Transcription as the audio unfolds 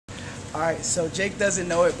Alright, so Jake doesn't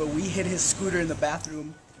know it, but we hid his scooter in the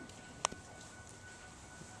bathroom.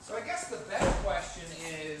 So I guess the better question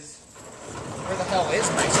is, where the hell is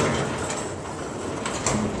my scooter?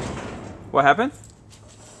 What happened?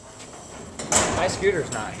 My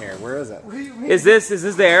scooter's not here. Where is it? Is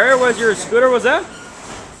this the area where your scooter was at?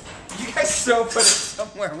 You guys so put it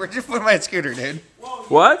somewhere. Where'd you put my scooter, dude? Whoa,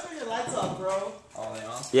 What? turn your lights off, bro. Oh, they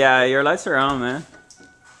off? Yeah, your lights are on, man.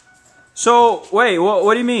 So, wait,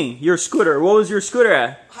 what do you mean? Your scooter? What was your scooter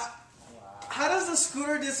at? How does the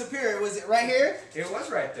scooter disappear? Was it right here? It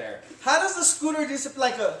was right there. How does the scooter disappear?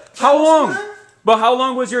 Like a How long? scooter? But how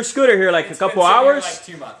long was your scooter here? Like It's a couple been sitting here hours? like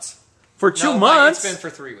 2 months. For 2 No, months? It's been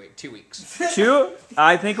for 3 weeks. 2 weeks. 2?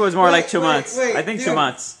 I think it was more like 2 Wait, months. wait, I think dude. 2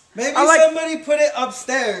 months. Maybe I like- somebody put it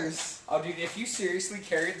upstairs. Oh, dude, if you seriously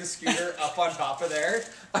carried the scooter up on top of there,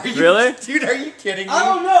 are you Really? Dude, are you kidding me? I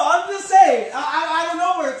don't know. I'm just saying. I don't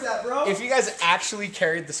know where it's at, bro. If you guys actually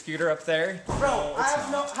carried the scooter up there, Bro, I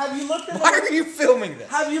have no. Have you looked at why are you filming this?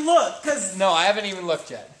 Have you looked? Cause No, I haven't even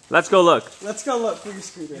looked yet. Let's go look. let's go look for your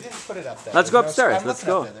scooter. You didn't put it up there. Let's There's go upstairs. I'm Let's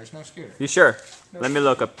looking up go. there. There's no scooter. You sure? Let me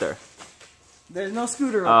look up there. There's no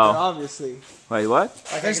scooter Oh. up there, obviously. Wait, what?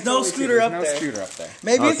 There's no scooter up there. There's no scooter up there.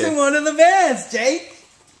 Maybe it's Okay. in one of the vans, Jake.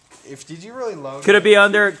 Did you really load? Could it be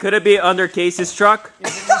under Casey's truck?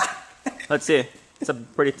 Let's see. It's a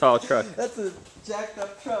pretty tall truck. That's a jacked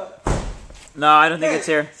up truck. No, I don't think it's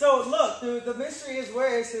here. So look, dude, the mystery is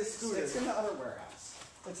where is his scooter? It's in the other warehouse.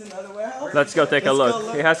 It's in the other warehouse. Let's go take a Let's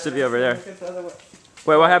look. go It has to be over there. Look at the other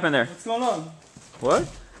Wait, what happened there? What's going on? What?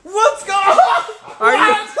 What's going on? Are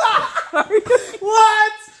you?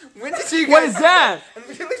 What? When did you guys? What is that?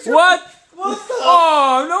 What? What's the?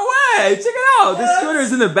 Oh, no way! Check it out. This scooter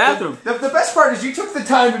is in the bathroom. The best part is you took the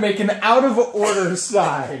time to make an out of order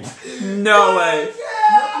sign. No way. You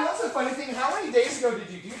know what's the funny thing? How many days ago did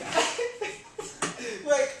you do that?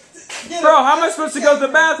 Wait, get Bro, it. how am I supposed to go to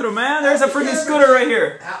the bathroom, man? There's a freaking scooter right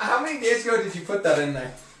here. How many days ago did you put that in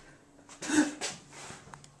there?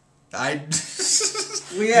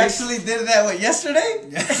 We actually did that, what, yesterday?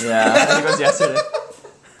 Yeah, I think it was yesterday.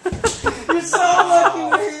 You're so lucky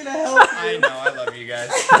we're here to help. I know, I love you guys.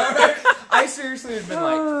 I seriously have been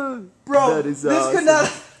like, Bro, That is this awesome.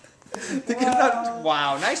 could not...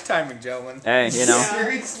 wow, nice timing, gentlemen. Hey, you know,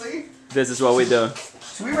 Seriously? this is what we do.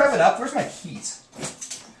 Should we rev it up? Where's my keys?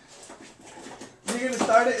 You're gonna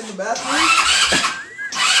start it in the bathroom?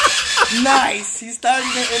 Nice! He's starting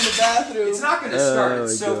it in the bathroom. It's not gonna start. Oh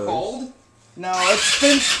It's my so gosh. cold. No,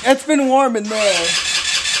 it's been warm in there.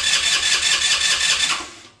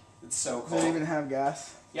 It's so Does cold. it even have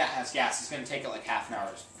gas? Yeah, it has gas. It's gonna take it like half an hour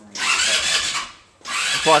for me to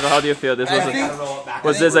Flocko, how do you feel? I think- roll it back.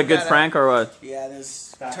 Was this a good prank or what? Yeah,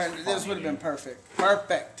 this That's this funny, would have been dude. perfect.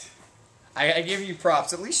 Perfect. I give you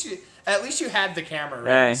props. At least you had the camera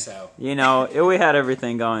ready. Hey, So you know, we had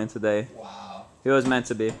everything going today. wow. It was meant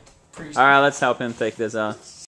to be. Appreciate All right, let's help him take this out.